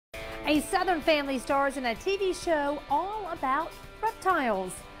A Southern family stars in a TV show all about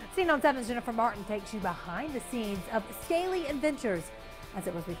reptiles. Scene on 7's Jennifer Martin takes you behind the scenes of Scaly Adventures as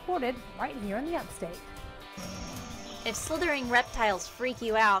it was recorded right here in the Upstate. If slithering reptiles freak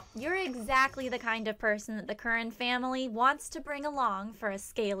you out, you're exactly the kind of person that the Curran family wants to bring along for a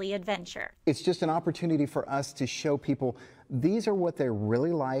Scaly adventure. It's just an opportunity for us to show people these are what they're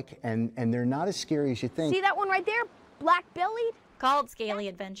really like, and they're not as scary as you think. See that one right there? Black-bellied? Called Scaly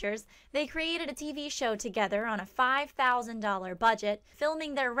Adventures, they created a TV show together on a $5,000 budget,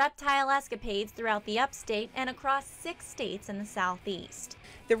 filming their reptile escapades throughout the Upstate and across 6 states in the Southeast.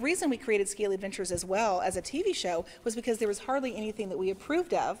 The reason we created Scaly Adventures as well as a TV show was because there was hardly anything that we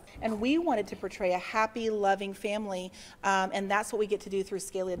approved of, and we wanted to portray a happy, loving family, and that's what we get to do through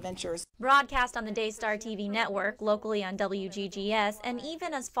Scaly Adventures. Broadcast on the Daystar TV network, locally on WGGS, and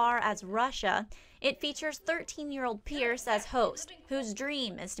even as far as Russia, it features 13-year-old Pierce as host, whose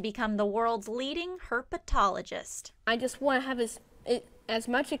dream is to become the world's leading herpetologist. I just want to have as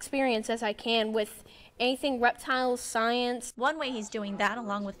much experience as I can with anything reptiles, science. One way he's doing that,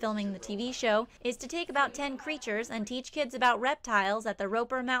 along with filming the TV show, is to take about 10 creatures and teach kids about reptiles at the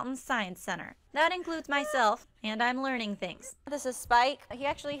Roper Mountain Science Center. That includes myself, and I'm learning things. This is Spike. He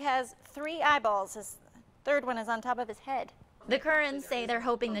actually has 3 eyeballs. His third one is on top of his head. The Currans say they're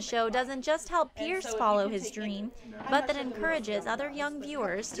hoping the show doesn't just help Pierce follow his dream, but that encourages other young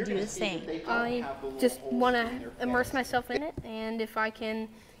viewers to do the same. I just want to immerse myself in it, and if I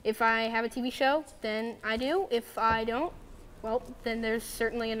have a TV show, then I do. If I don't, well, then there's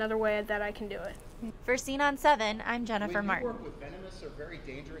certainly another way that I can do it. For Scene on 7, I'm Jennifer Martin. We work with venomous or very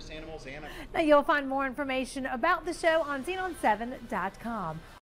dangerous animals, Anna. Now you'll find more information about the show on sceneon7.com.